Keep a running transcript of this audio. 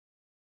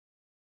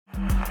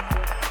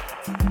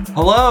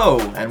Hello,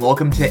 and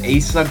welcome to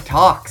ASUG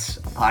Talks,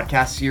 a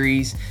podcast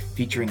series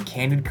featuring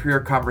candid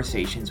career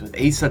conversations with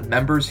ASUG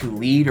members who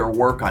lead or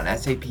work on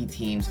SAP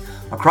teams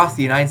across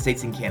the United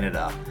States and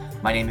Canada.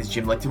 My name is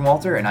Jim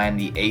Lichtenwalter, and I am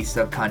the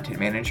ASUG Content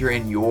Manager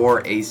and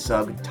your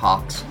ASUG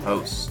Talks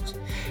host.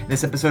 In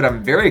this episode,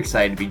 I'm very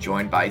excited to be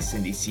joined by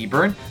Cindy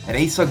Seaburn, an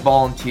ASUG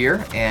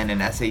volunteer and an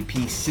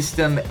SAP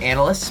system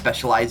analyst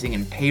specializing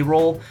in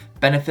payroll,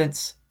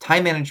 benefits,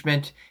 time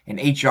management, and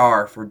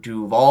HR for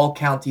Duval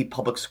County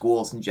Public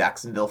Schools in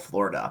Jacksonville,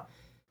 Florida.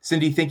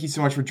 Cindy, thank you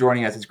so much for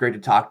joining us. It's great to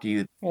talk to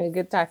you. Very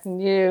good talking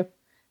to you.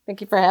 Thank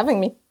you for having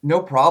me.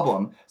 No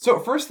problem. So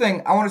first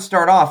thing, I want to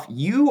start off.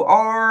 You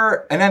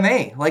are an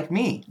MA like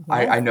me,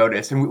 yes. I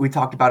noticed, and we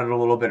talked about it a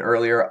little bit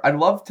earlier. I'd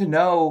love to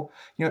know,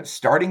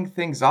 starting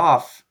things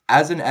off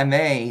as an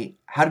MA,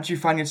 how did you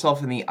find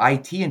yourself in the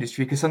IT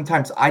industry? Because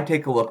sometimes I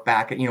take a look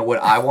back at, what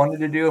I wanted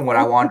to do and what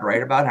I wanted to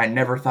write about, and I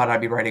never thought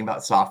I'd be writing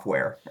about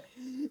software.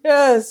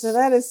 Yeah, so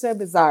that is so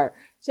bizarre.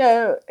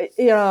 So,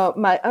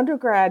 my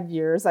undergrad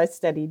years, I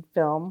studied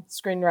film,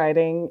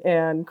 screenwriting,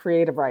 and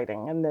creative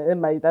writing,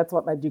 and that's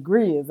what my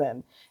degree is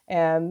in.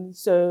 And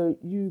so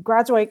you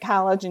graduate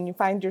college and you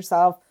find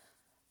yourself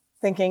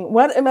thinking,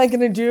 what am I going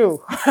to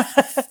do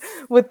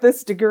with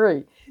this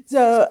degree?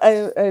 So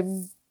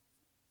I'm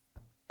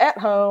at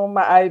home,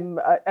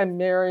 I'm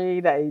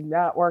married, I'm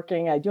not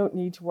working, I don't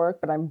need to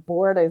work, but I'm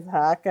bored as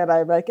heck, and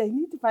I'm like, I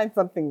need to find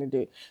something to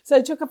do. So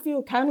I took a few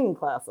accounting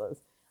classes.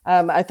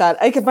 I thought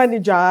I could find a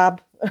job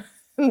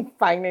in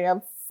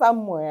finance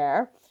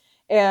somewhere,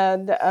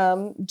 and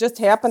just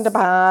happened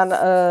upon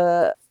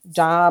a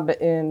job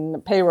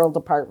in payroll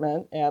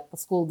department at the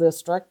school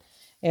district,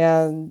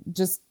 and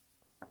just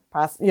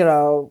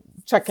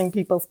checking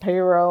people's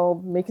payroll,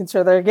 making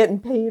sure they're getting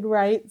paid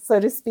right, so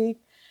to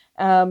speak.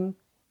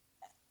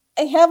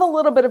 I have a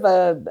little bit of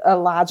a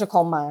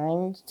logical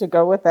mind to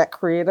go with that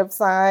creative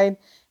side,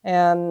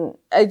 and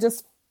I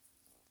just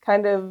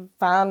kind of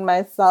found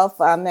myself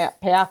on that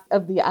path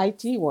of the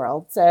IT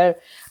world. So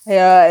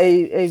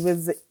I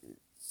was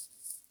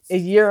a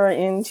year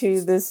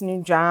into this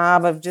new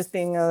job of just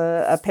being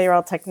a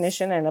payroll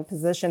technician, and a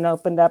position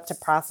opened up to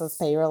process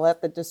payroll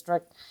at the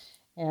district,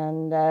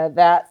 and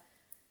that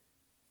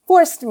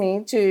forced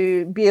me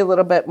to be a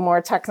little bit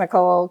more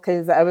technical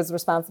because I was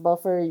responsible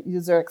for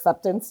user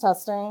acceptance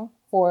testing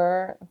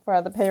for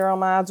the payroll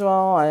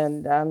module,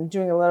 and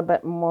doing a little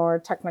bit more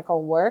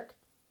technical work.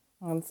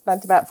 And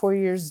spent about 4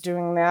 years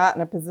doing that,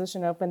 and a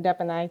position opened up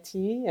in IT,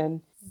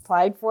 and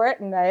applied for it,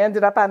 and I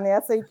ended up on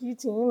the SAP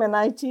team in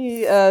IT,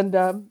 and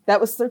that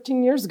was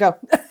 13 years ago.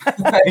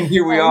 And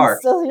here we are.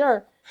 Still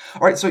here.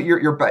 All right, so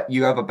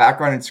you have a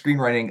background in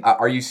screenwriting.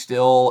 Are you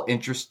still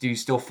interested? Do you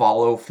still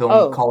follow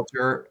film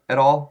culture at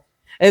all?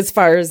 As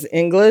far as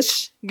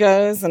English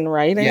goes and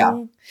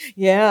writing?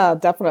 Yeah,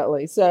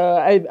 definitely. So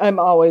I'm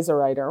always a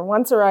writer.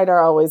 Once a writer,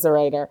 always a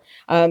writer.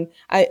 I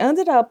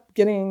ended up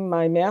getting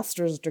my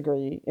master's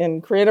degree in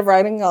creative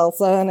writing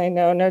also, and I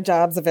know no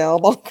jobs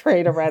available in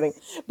creative writing.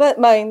 But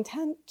my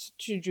intent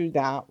to do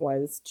that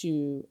was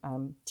to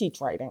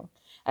teach writing.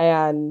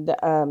 And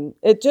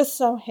it just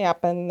so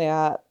happened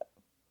that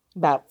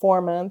about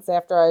 4 months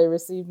after I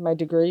received my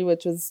degree,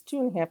 which was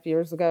 2.5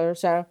 years ago or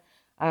so,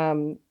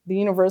 the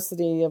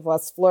University of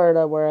West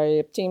Florida, where I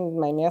obtained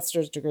my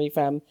master's degree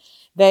from,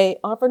 they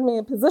offered me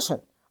a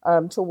position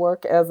to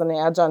work as an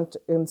adjunct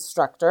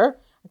instructor,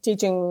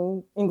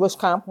 teaching English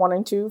Comp 1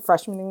 and 2,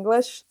 freshman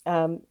English.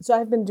 So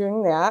I've been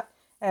doing that,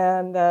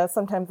 and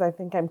sometimes I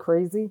think I'm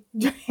crazy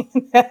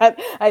doing that.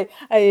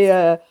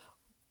 I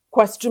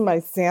question my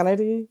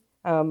sanity.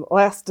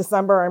 Last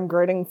December, I'm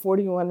grading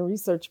 41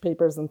 research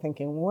papers and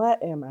thinking,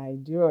 what am I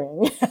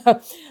doing?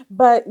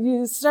 But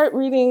you start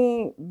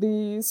reading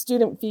the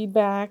student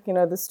feedback,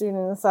 the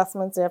student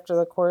assessments after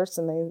the course,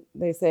 and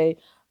they say,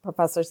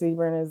 Professor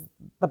Seaburn is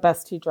the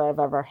best teacher I've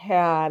ever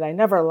had. I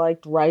never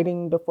liked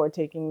writing before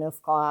taking this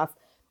class.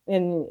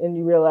 And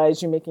you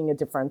realize you're making a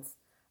difference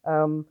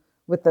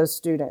with those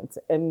students.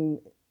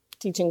 And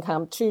teaching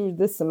Comp 2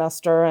 this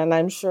semester, and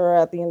I'm sure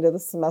at the end of the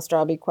semester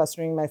I'll be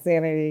questioning my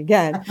sanity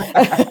again.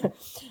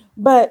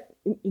 But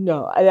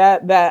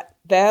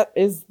that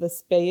is the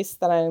space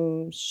that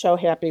I'm so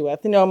happy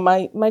with.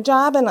 My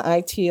job in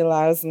IT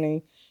allows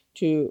me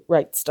to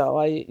write still.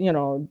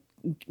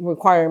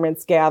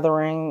 Requirements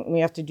gathering, we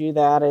have to do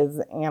that as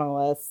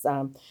analysts,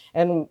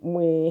 and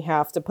we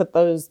have to put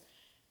those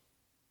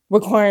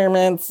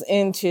requirements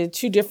into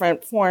 2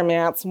 different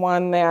formats,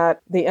 one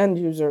that the end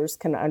users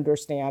can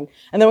understand.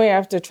 And then we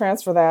have to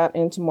transfer that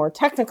into more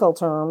technical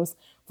terms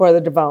for the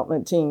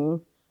development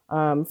team,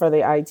 for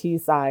the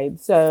IT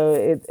side. So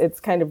it's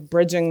kind of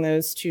bridging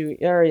those 2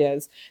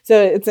 areas. So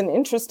it's an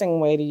interesting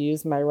way to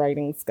use my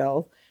writing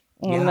skills.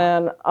 And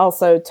then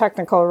also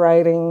technical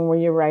writing, where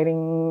you're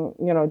writing,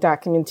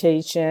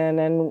 documentation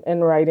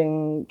and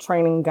writing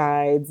training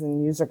guides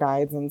and user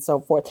guides and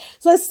so forth.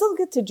 So I still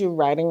get to do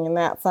writing in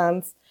that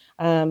sense.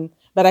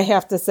 But I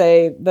have to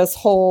say this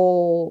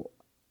whole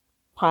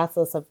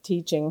process of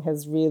teaching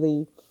has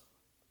really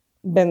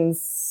been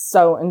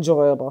so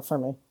enjoyable for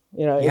me.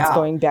 It's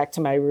going back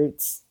to my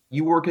roots.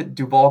 You work at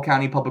Duval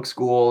County Public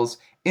Schools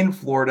in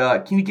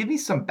Florida. Can you give me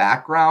some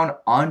background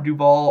on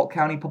Duval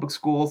County Public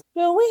Schools?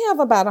 Well, we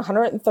have about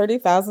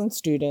 130,000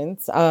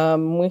 students.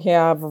 We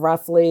have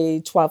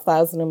roughly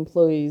 12,000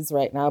 employees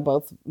right now,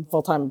 both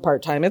full-time and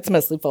part-time. It's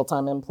mostly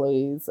full-time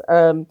employees.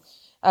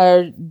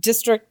 Our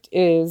district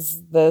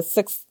is the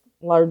sixth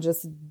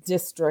largest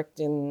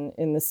district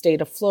in the state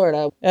of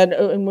Florida.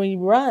 And we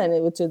run,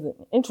 which is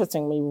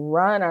interesting, we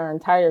run our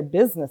entire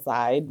business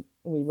side.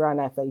 We run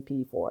SAP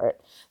for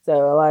it. So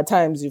a lot of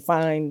times you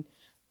find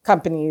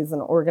companies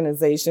and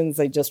organizations,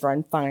 they just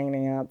run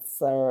finance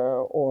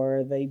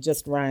or they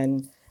just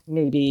run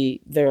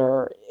maybe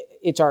their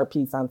HR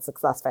piece on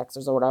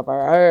SuccessFactors or whatever.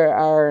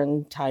 Our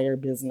entire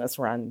business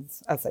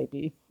runs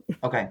SAP.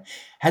 Okay.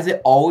 Has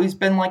it always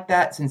been like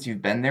that since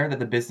you've been there, that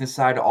the business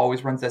side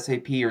always runs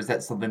SAP, or is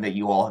that something that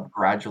you all have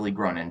gradually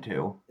grown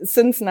into?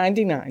 Since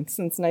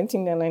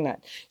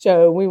 1999.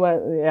 So we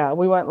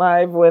went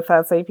live with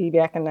SAP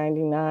back in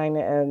 99,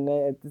 and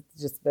it's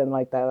just been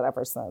like that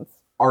ever since.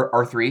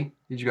 R3?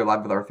 Did you go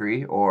live with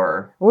R3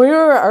 or? We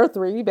were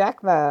R3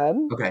 back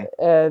then. Okay.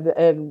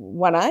 And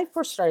when I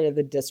first started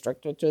the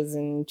district, which was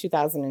in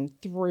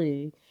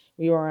 2003,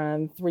 we were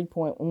on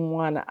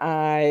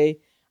 3.1i.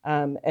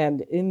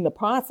 And in the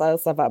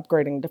process of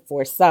upgrading to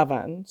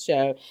 4.7.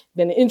 So it's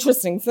been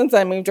interesting. Since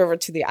I moved over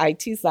to the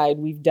IT side,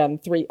 we've done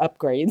 3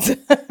 upgrades.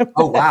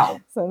 Oh, wow.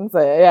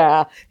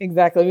 Yeah,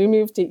 exactly. We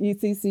moved to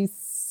ECC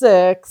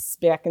 6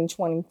 back in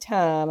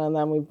 2010, and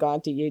then we've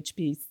gone to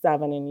EHP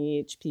 7 and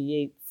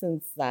EHP 8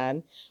 since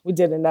then. We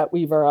did a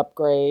NetWeaver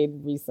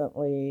upgrade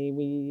recently.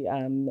 We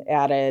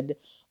added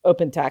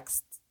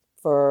OpenText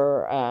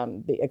for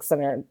the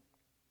extended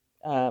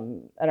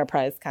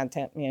enterprise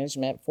content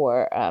management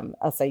for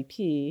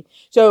SAP.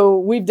 So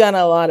we've done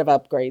a lot of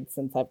upgrades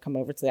since I've come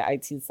over to the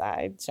IT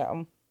side.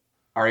 So,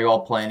 are you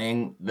all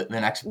planning the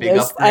next big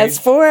upgrade? As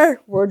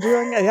for we're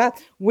doing it, yeah.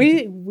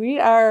 We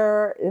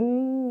are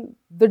in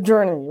the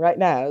journey right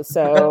now.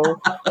 So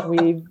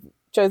we've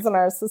chosen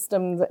our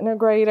systems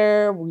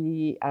integrator.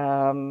 We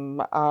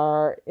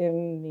are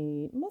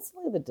in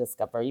mostly the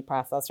discovery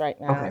process right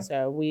now. Okay.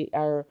 So we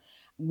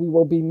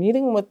will be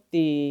meeting with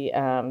the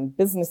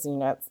business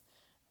units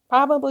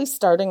probably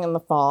starting in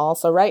the fall.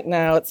 So right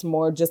now it's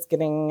more just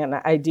getting an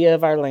idea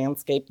of our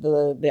landscape.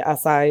 The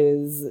SI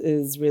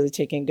is really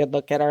taking a good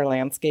look at our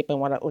landscape and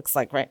what it looks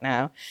like right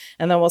now.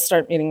 And then we'll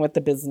start meeting with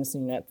the business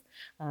units.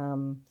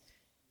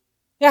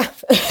 Yeah.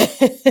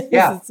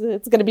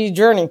 It's going to be a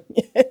journey.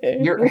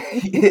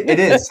 It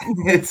is.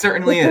 It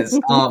certainly is.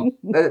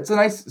 It's a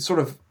nice sort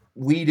of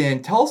lead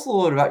in. Tell us a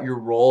little bit about your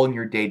role in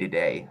your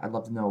day-to-day. I'd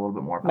love to know a little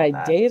bit more about that.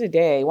 My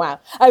day-to-day. Wow.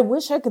 I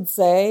wish I could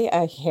say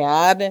I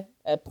had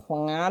a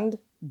planned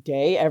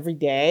day every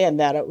day and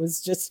that it was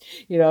just,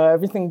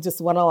 everything just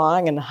went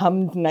along and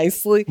hummed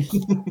nicely.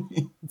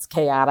 It's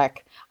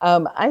chaotic.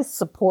 I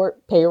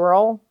support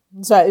payroll.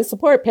 So I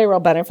support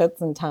payroll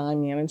benefits and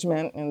time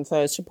management. And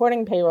so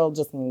supporting payroll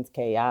just means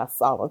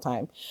chaos all the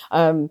time.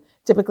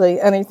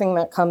 Typically anything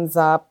that comes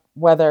up,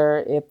 whether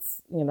it's,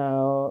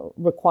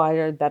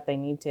 required that they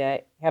need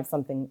to have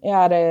something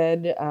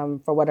added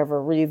for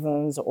whatever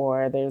reasons,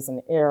 or there's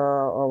an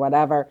error or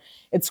whatever,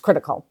 it's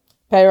critical.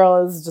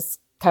 Payroll is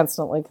just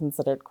constantly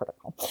considered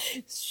critical.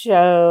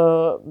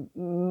 So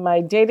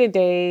my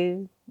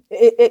day-to-day,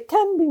 it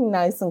can be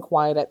nice and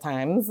quiet at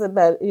times,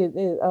 but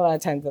a lot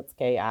of times it's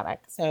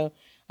chaotic. So,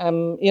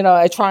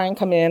 I try and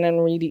come in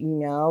and read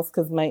emails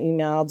because my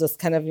email just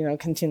kind of,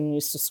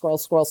 continues to scroll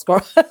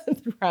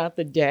throughout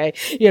the day.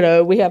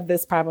 We have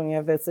this problem, we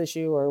have this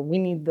issue, or we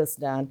need this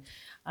done.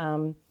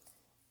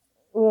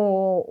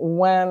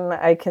 When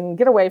I can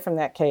get away from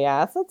that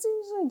chaos, it's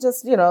usually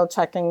just,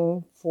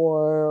 checking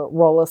for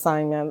role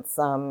assignments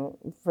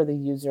for the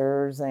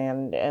users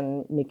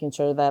and making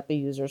sure that the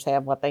users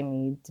have what they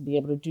need to be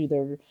able to do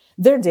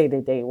their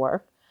day-to-day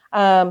work.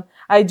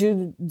 I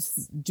do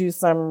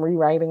some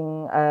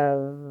rewriting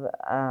of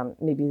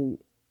we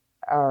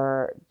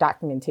our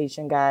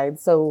documentation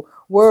guides. So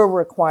we're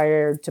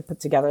required to put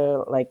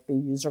together like the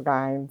user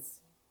guides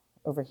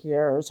over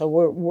here. So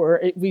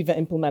we've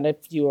implemented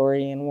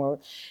Fury, and we're,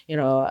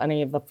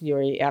 any of the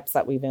Fury apps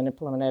that we've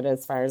implemented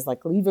as far as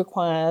like leave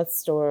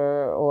requests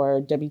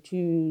or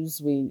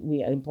W-2s,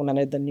 we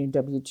implemented the new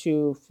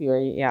W-2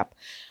 Fury app.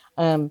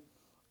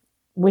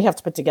 We have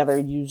to put together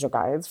user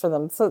guides for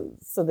them so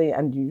the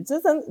end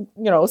users and,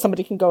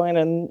 somebody can go in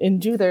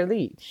and do their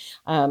lead.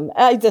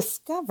 I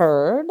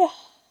discovered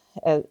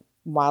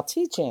while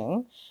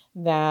teaching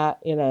that,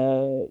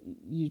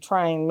 you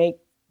try and make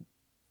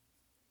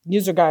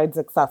user guides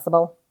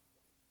accessible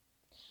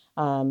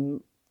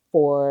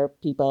for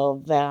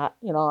people that,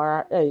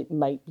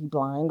 might be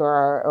blind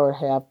or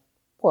have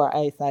poor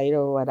eyesight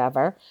or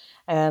whatever.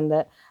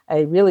 And I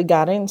really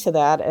got into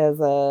that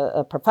as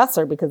a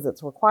professor because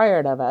it's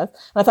required of us.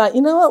 And I thought, we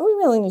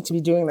really need to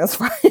be doing this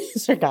for our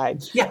user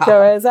guides. Yeah.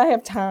 So as I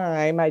have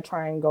time, I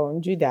try and go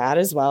and do that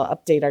as well,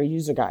 update our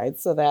user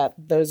guides so that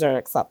those are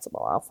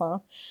accessible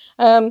also.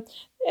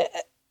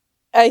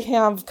 I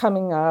have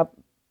coming up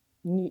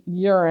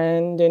year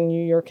end and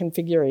New Year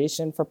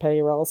configuration for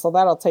payroll. So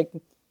that'll take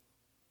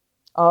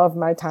all of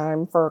my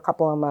time for a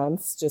couple of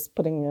months, just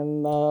putting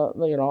in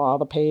all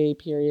the pay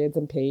periods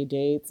and pay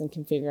dates and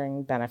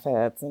configuring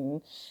benefits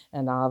and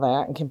all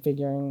that, and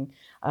configuring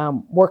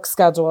work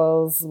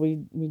schedules. We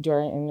do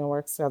our annual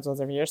work schedules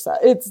every year. So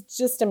it's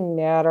just a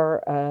matter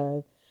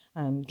of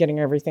getting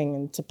everything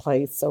into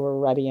place so we're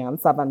ready on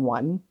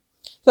 7/1.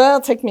 So that'll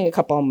take me a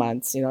couple of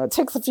months. It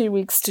takes a few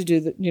weeks to do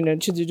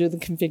the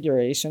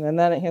configuration, and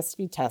then it has to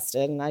be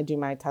tested. And I do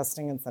my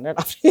testing and send it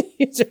off to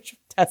users for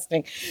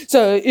testing.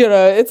 So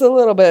it's a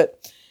little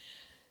bit.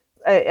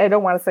 I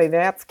don't want to say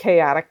that's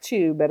chaotic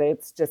too, but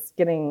it's just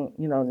getting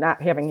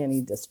not having any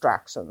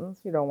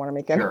distractions. You don't want to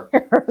make any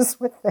errors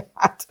with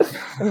that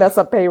and mess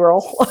up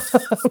payroll.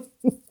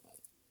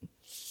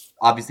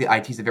 Obviously,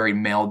 IT is a very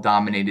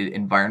male-dominated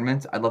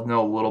environment. I'd love to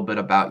know a little bit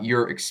about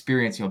your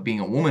experience, being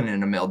a woman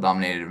in a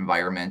male-dominated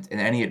environment, and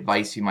any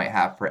advice you might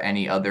have for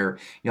any other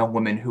young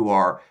women who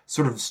are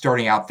sort of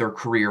starting out their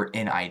career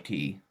in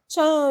IT.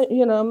 So,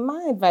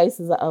 my advice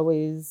is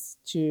always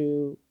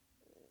to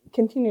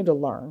continue to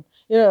learn.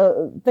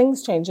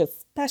 Things change,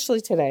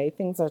 especially today.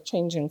 Things are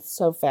changing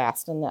so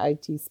fast in the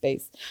IT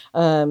space.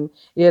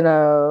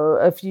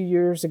 A few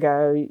years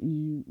ago,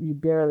 you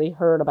barely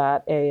heard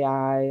about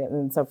AI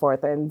and so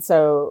forth. And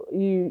so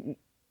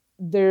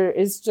there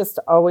is just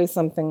always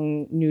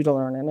something new to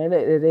learn. And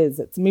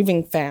it's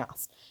moving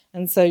fast.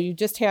 And so you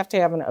just have to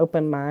have an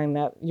open mind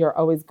that you're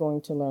always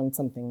going to learn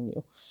something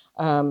new.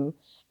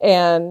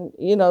 And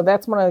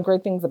that's one of the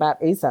great things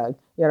about ASUG.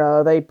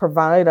 They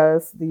provide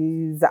us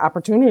these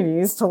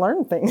opportunities to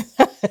learn things.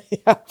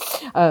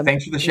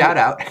 Thanks for the shout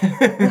out.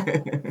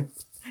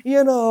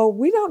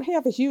 We don't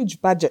have a huge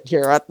budget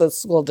here at the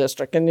school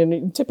district.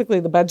 And typically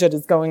the budget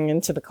is going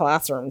into the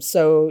classroom.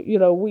 So,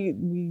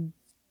 we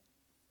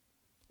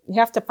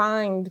have to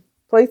find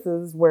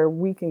places where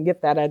we can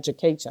get that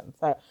education.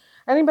 So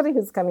anybody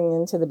who's coming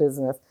into the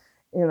business,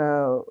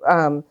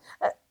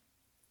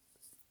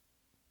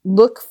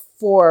 look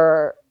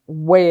for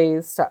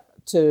ways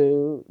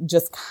to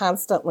just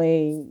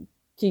constantly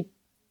keep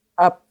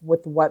up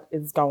with what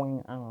is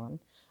going on.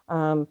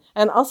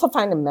 And also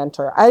find a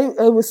mentor.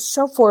 I was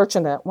so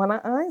fortunate when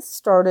I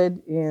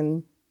started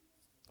in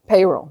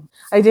payroll.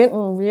 I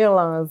didn't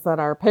realize that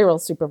our payroll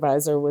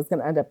supervisor was going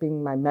to end up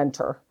being my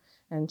mentor.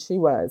 And she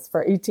was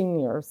for 18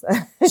 years.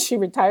 She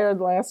retired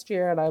last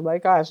year, and I'm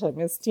like, gosh, I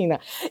miss Tina.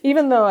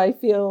 Even though I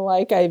feel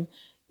like I've,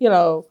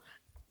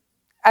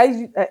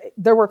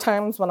 there were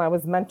times when I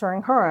was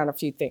mentoring her on a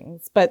few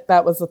things, but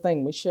that was the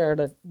thing. We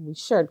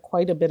shared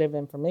quite a bit of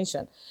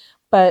information,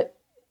 but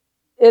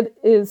it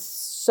is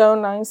so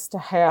nice to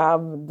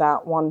have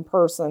that one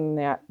person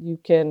that you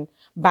can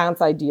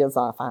bounce ideas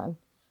off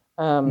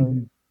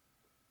on.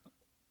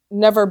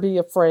 Never be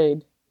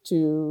afraid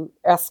to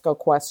ask a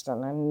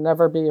question, and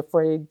never be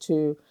afraid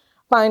to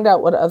find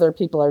out what other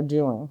people are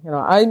doing.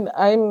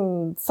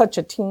 I'm such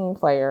a team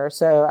player,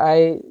 so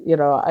I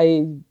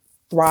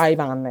thrive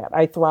on that.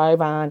 I thrive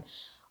on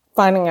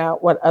finding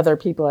out what other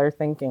people are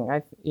thinking.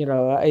 I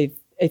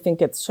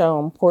think it's so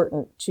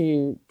important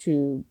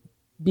to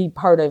be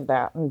part of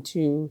that and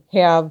to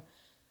have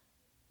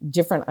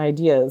different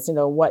ideas.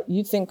 What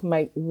you think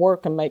might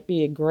work and might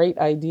be a great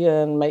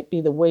idea and might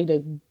be the way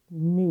to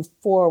move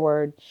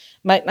forward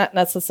might not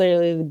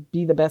necessarily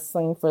be the best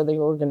thing for the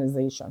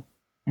organization.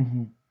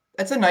 Mm-hmm.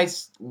 That's a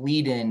nice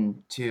lead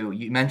in to,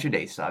 you mentioned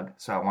ASUG,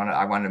 so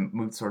I want to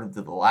move sort of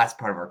to the last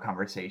part of our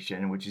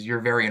conversation, which is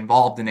you're very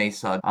involved in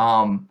ASUG.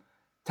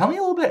 Tell me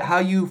a little bit how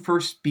you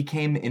first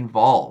became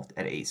involved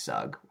at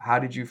ASUG. How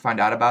did you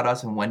find out about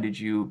us, and when did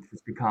you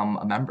become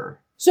a member?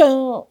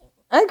 So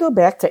I go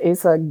back to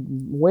ASUG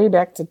way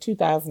back to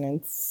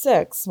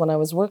 2006 when I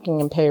was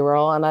working in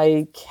payroll, and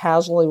I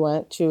casually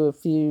went to a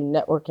few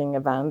networking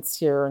events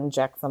here in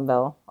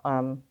Jacksonville,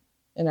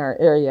 in our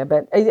area,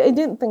 but I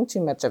didn't think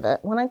too much of it.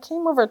 When I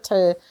came over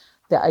to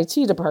the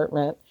IT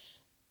department,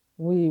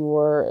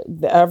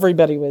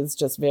 everybody was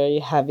just very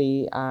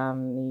heavy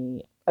on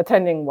the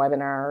attending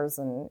webinars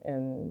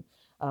and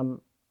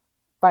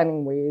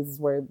finding ways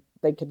where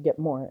they could get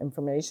more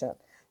information.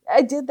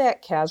 I did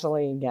that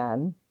casually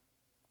again.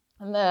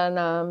 And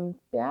then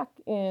back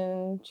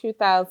in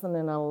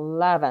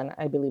 2011,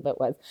 I believe it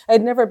was,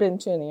 I'd never been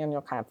to an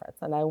annual conference,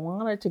 and I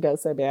wanted to go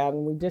so bad,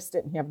 and we just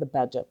didn't have the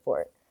budget for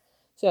it.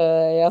 So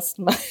I asked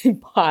my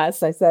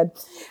boss, I said,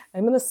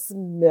 I'm going to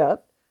submit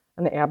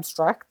an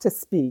abstract to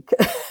speak.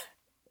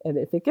 And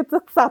if it gets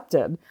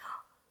accepted,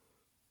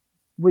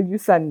 will you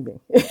send me?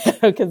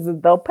 Because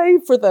they'll pay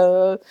for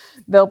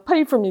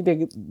me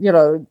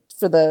to,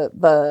 for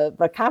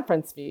the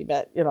conference fee,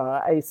 but,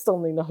 I still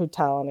need a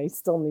hotel, and I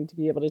still need to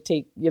be able to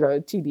take,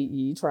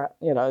 TDE,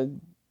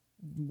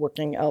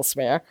 working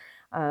elsewhere.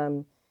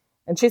 And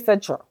she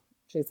said, sure.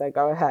 She said,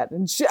 go ahead.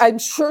 And I'm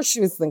sure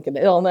she was thinking,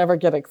 it'll never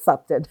get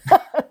accepted.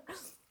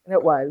 And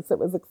it was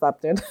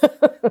accepted.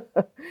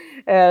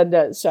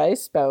 And so I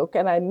spoke,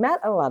 and I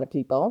met a lot of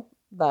people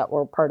that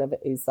were part of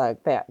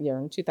ASUG that year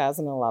in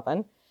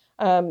 2011.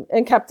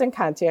 and kept in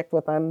contact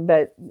with them,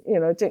 but,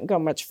 it didn't go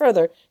much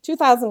further.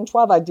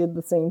 2012, I did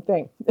the same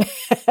thing.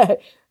 I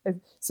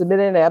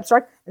submitted an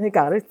abstract and it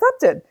got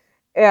accepted.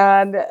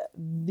 And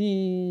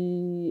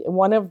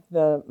one of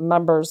the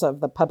members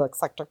of the public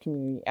sector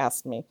community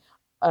asked me,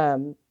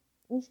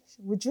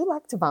 would you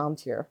like to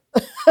volunteer?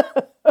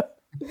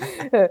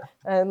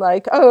 And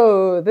like,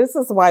 oh, this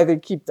is why they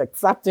keep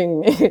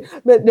accepting me.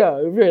 But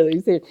no,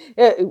 really,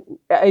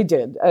 I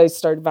did. I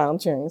started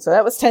volunteering. So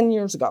that was 10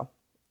 years ago.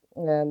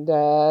 And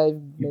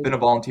you've been a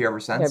volunteer ever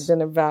since? I've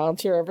been a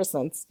volunteer ever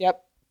since.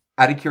 Yep.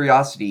 Out of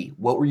curiosity,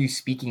 what were you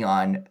speaking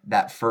on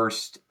that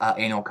first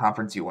annual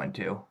conference you went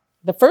to?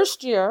 The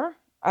first year,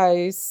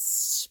 I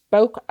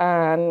spoke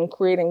on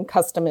creating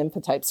custom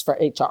infotypes for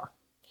HR.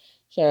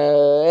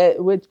 So,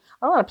 which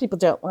a lot of people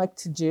don't like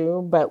to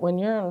do, but when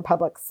you're in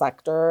public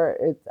sector,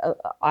 it's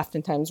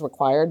oftentimes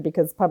required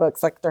because public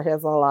sector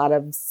has a lot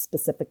of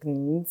specific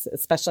needs,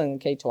 especially in the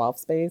K-12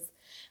 space.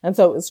 And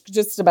so it was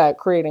just about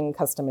creating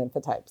custom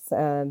infotypes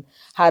and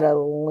how to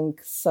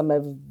link some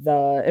of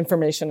the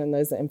information in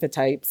those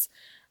infotypes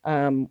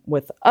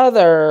with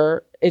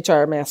other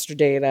HR master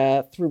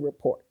data through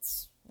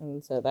reports.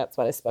 And so that's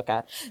what I spoke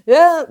on.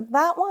 Yeah,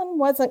 that one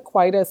wasn't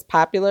quite as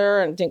popular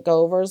and didn't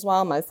go over as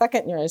well. My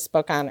second year, I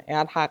spoke on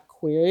ad hoc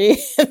query.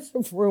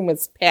 The room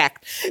was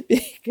packed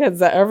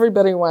because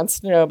everybody wants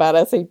to know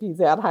about SAP's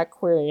ad hoc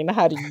query and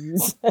how to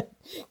use it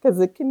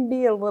because it can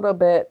be a little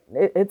bit,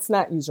 it's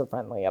not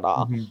user-friendly at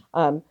all.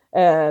 Mm-hmm.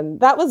 And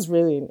that was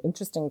really an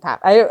interesting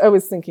topic. I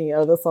was thinking,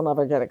 oh, this will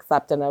never get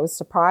accepted. And I was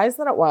surprised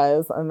that it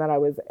was. And then I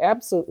was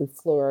absolutely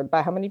floored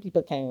by how many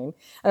people came.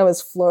 And I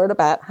was floored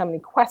about how many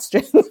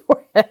questions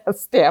were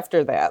asked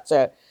after that.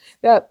 So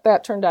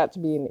that turned out to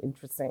be an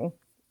interesting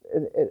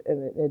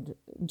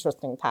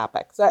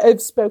topic. So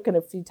I've spoken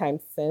a few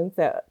times since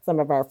at some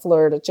of our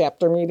Florida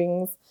chapter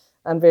meetings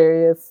on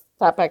various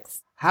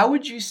topics. How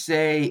would you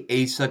say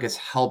ASUG has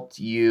helped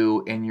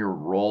you in your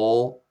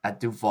role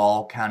at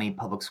Duval County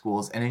Public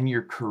Schools and in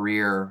your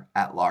career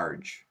at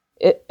large?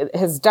 It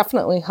has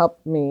definitely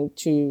helped me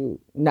to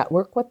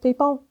network with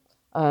people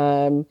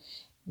and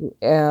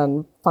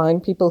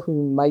find people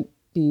who might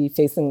be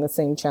facing the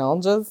same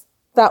challenges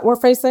that we're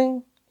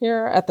facing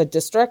here at the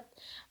district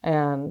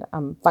and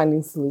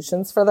finding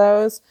solutions for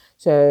those.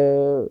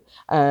 So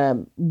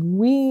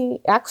we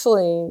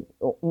actually,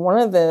 one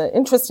of the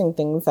interesting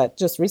things that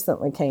just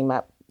recently came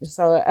up,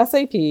 so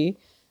SAP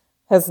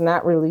has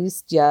not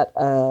released yet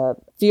a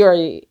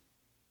Fiori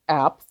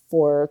app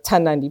for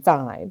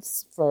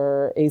 1095s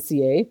for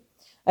ACA.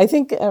 I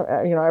think,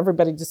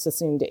 everybody just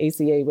assumed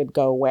ACA would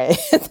go away.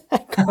 It's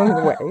not going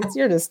away. It's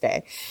here to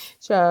stay.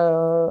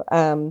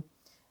 So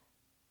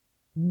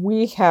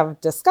we have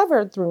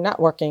discovered through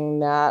networking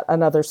that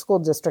another school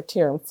district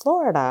here in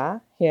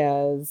Florida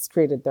has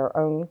created their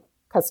own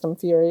custom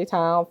Fiori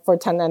tile for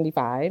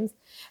 1095s.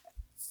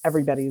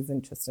 Everybody's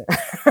interested.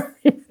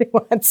 Everybody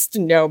wants to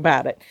know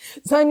about it.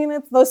 So,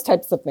 it's those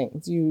types of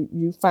things.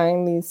 You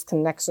find these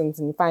connections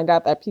and you find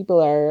out that people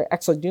are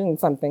actually doing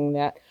something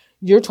that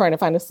you're trying to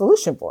find a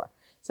solution for.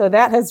 So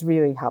that has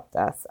really helped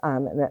us.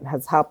 And it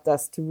has helped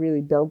us to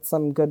really build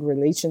some good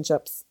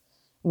relationships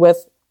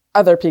with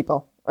other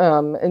people.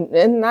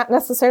 And not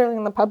necessarily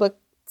in the public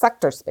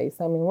sector space.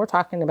 We're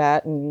talking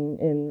about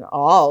in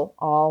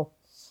all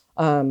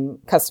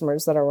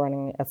customers that are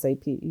running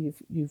SAP.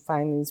 You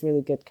find these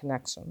really good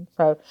connections.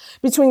 So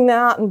between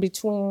that and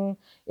between,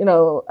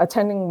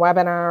 attending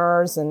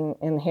webinars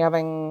and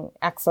having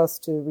access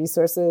to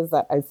resources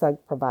that ASUG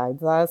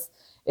provides us,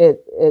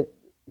 it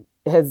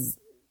has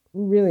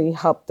really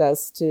helped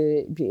us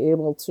to be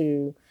able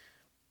to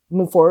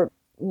move forward.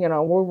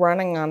 We're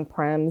running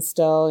on-prem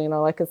still.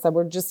 Like I said,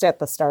 we're just at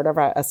the start of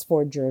our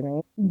S4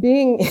 journey.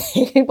 Being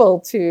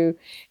able to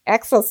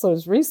access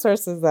those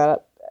resources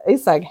that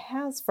ASUG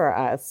has for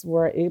us,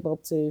 we're able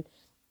to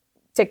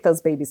take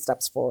those baby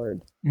steps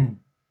forward.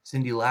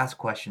 Cindy, last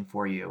question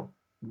for you.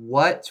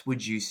 What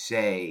would you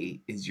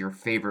say is your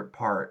favorite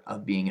part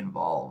of being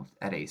involved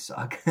at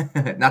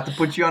ASUG? Not to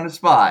put you on the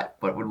spot,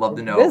 but would love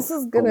to know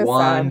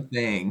one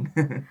thing.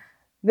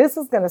 This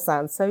is going to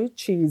sound so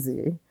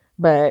cheesy,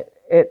 but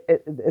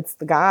it's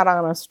the God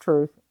honest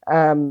truth.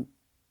 The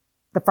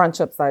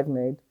friendships I've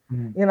made.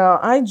 Mm-hmm.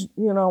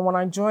 When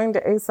I joined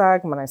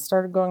ASUG, when I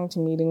started going to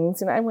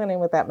meetings, I went in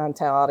with that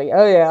mentality.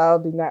 Oh yeah, I'll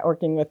be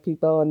networking with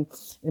people and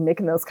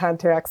making those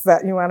contacts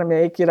that you want to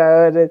make.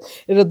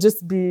 It'll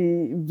just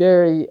be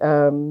very,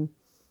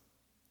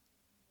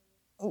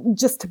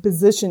 just to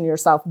position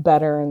yourself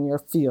better in your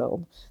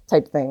field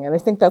type thing. And I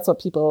think that's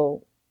what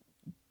people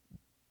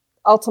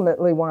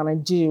ultimately want to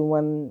do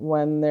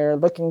when they're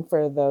looking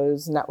for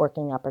those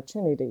networking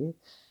opportunities.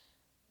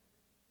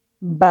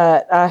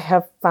 But I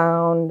have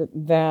found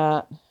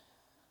that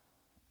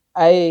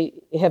I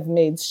have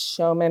made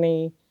so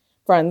many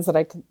friends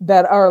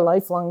that are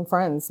lifelong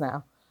friends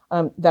now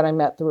that I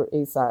met through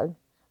ASUG,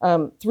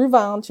 through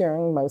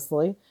volunteering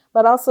mostly,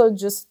 but also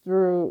just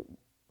through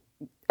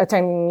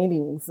attending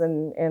meetings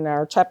and in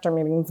our chapter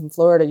meetings in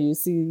Florida. You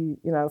see,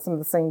 some of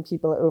the same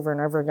people over and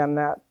over again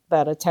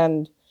that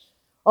attend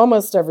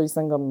almost every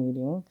single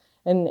meeting,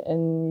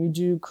 and you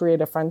do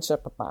create a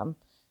friendship with them.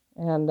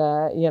 And,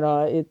 I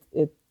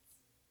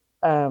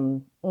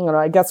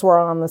guess we're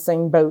on the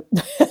same boat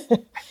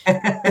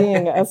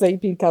being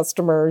SAP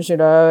customers,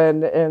 and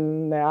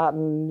that,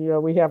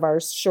 and, we have our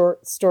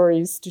short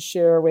stories to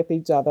share with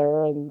each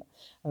other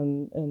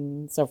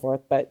and so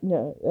forth. But,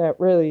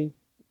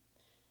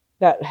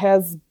 that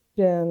has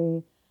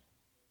been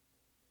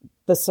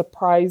the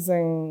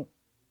surprising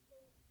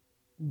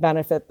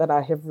benefit that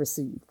I have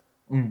received.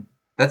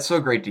 That's so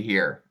great to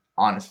hear,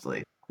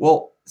 honestly.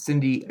 Well,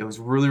 Cindy, it was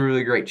really,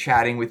 really great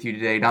chatting with you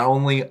today, not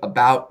only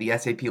about the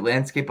SAP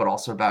landscape, but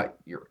also about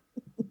your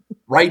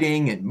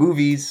writing and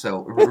movies.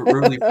 So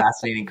really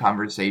fascinating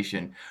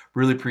conversation.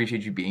 Really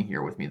appreciate you being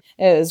here with me.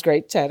 It was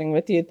great chatting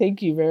with you.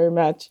 Thank you very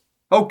much.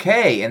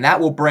 Okay, and that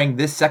will bring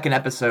this second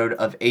episode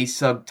of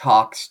ASUG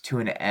Talks to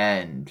an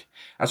end.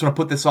 I just want to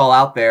put this all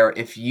out there.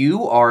 If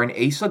you are an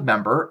ASUG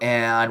member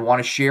and want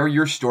to share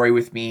your story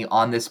with me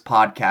on this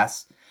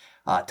podcast,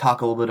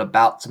 talk a little bit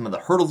about some of the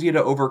hurdles you had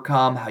to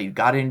overcome, how you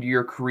got into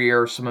your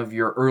career, some of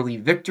your early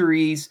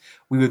victories,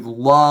 we would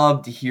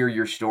love to hear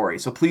your story.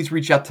 So please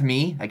reach out to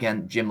me,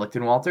 again, Jim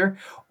Lichtenwalter,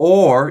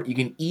 or you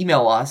can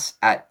email us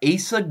at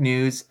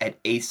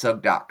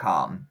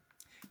asugnews@asug.com.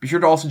 Be sure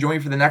to also join me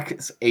for the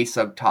next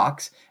ASUG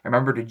Talks. And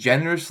remember to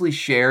generously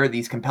share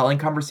these compelling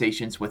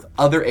conversations with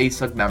other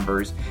ASUG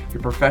members,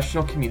 your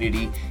professional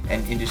community,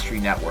 and industry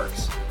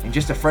networks. And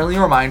just a friendly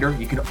reminder,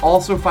 you can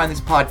also find this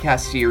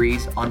podcast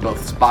series on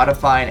both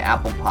Spotify and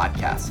Apple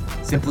Podcasts.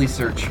 Simply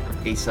search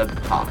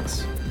ASUG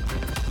Talks.